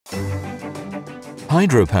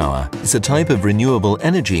Hydropower is a type of renewable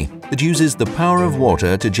energy that uses the power of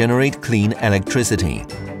water to generate clean electricity.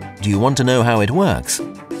 Do you want to know how it works?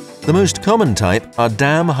 The most common type are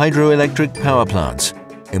dam hydroelectric power plants,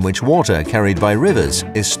 in which water carried by rivers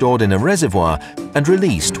is stored in a reservoir and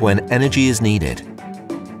released when energy is needed.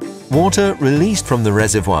 Water released from the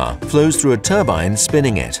reservoir flows through a turbine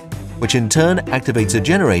spinning it, which in turn activates a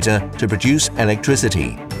generator to produce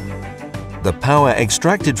electricity. The power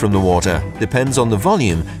extracted from the water depends on the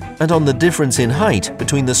volume and on the difference in height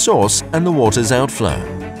between the source and the water's outflow.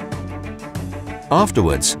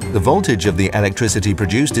 Afterwards, the voltage of the electricity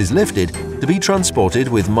produced is lifted to be transported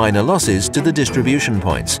with minor losses to the distribution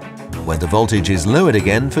points, where the voltage is lowered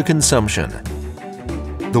again for consumption.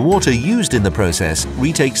 The water used in the process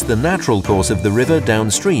retakes the natural course of the river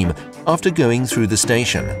downstream after going through the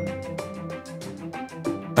station.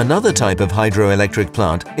 Another type of hydroelectric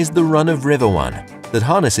plant is the run-of-river one that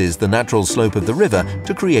harnesses the natural slope of the river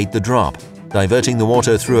to create the drop, diverting the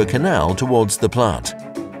water through a canal towards the plant.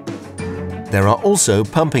 There are also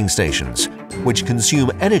pumping stations, which consume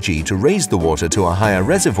energy to raise the water to a higher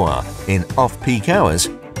reservoir in off-peak hours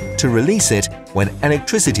to release it when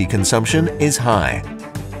electricity consumption is high.